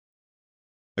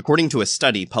According to a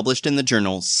study published in the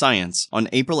journal Science on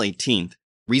April 18th,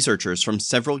 researchers from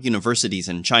several universities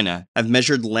in China have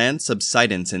measured land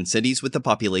subsidence in cities with a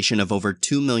population of over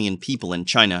 2 million people in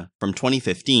China from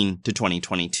 2015 to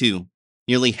 2022.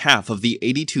 Nearly half of the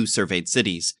 82 surveyed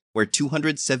cities, where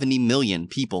 270 million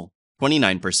people,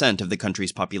 29% of the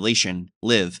country's population,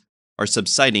 live, are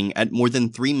subsiding at more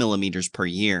than 3 millimeters per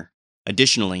year.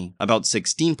 Additionally, about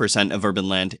 16% of urban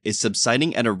land is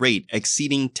subsiding at a rate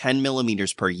exceeding 10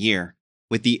 millimeters per year,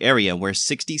 with the area where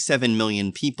 67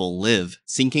 million people live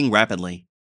sinking rapidly.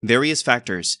 Various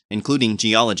factors, including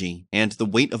geology and the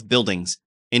weight of buildings,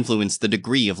 influence the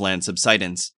degree of land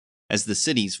subsidence. As the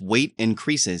city's weight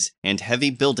increases and heavy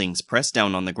buildings press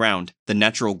down on the ground, the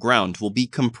natural ground will be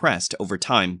compressed over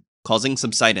time, causing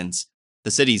subsidence. The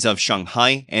cities of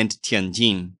Shanghai and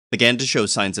Tianjin began to show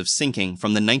signs of sinking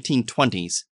from the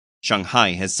 1920s.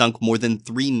 Shanghai has sunk more than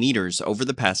 3 meters over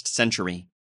the past century.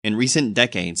 In recent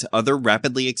decades, other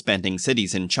rapidly expanding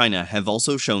cities in China have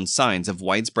also shown signs of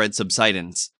widespread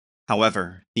subsidence.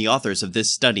 However, the authors of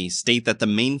this study state that the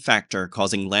main factor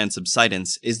causing land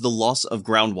subsidence is the loss of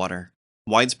groundwater.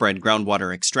 Widespread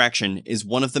groundwater extraction is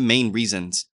one of the main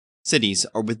reasons. Cities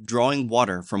are withdrawing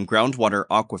water from groundwater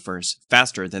aquifers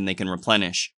faster than they can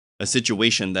replenish, a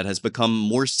situation that has become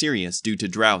more serious due to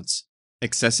droughts.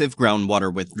 Excessive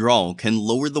groundwater withdrawal can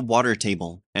lower the water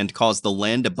table and cause the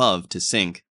land above to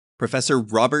sink. Professor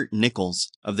Robert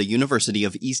Nichols of the University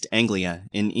of East Anglia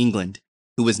in England,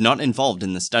 who was not involved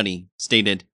in the study,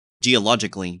 stated,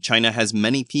 "Geologically, China has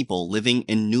many people living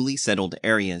in newly settled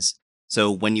areas,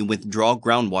 so when you withdraw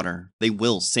groundwater, they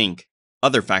will sink."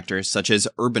 Other factors such as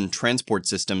urban transport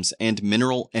systems and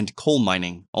mineral and coal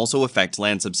mining also affect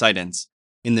land subsidence.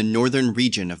 In the northern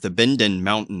region of the Bindin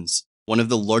Mountains, one of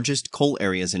the largest coal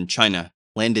areas in China,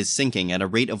 land is sinking at a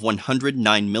rate of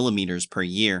 109 millimeters per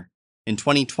year. In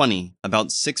 2020,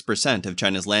 about 6% of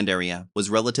China's land area was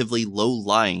relatively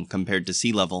low-lying compared to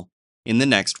sea level. In the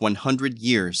next 100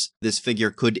 years, this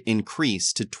figure could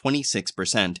increase to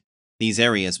 26%. These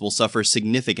areas will suffer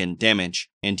significant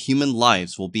damage, and human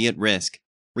lives will be at risk.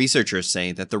 Researchers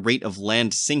say that the rate of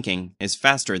land sinking is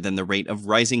faster than the rate of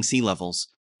rising sea levels,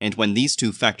 and when these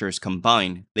two factors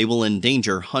combine, they will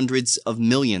endanger hundreds of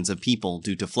millions of people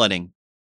due to flooding.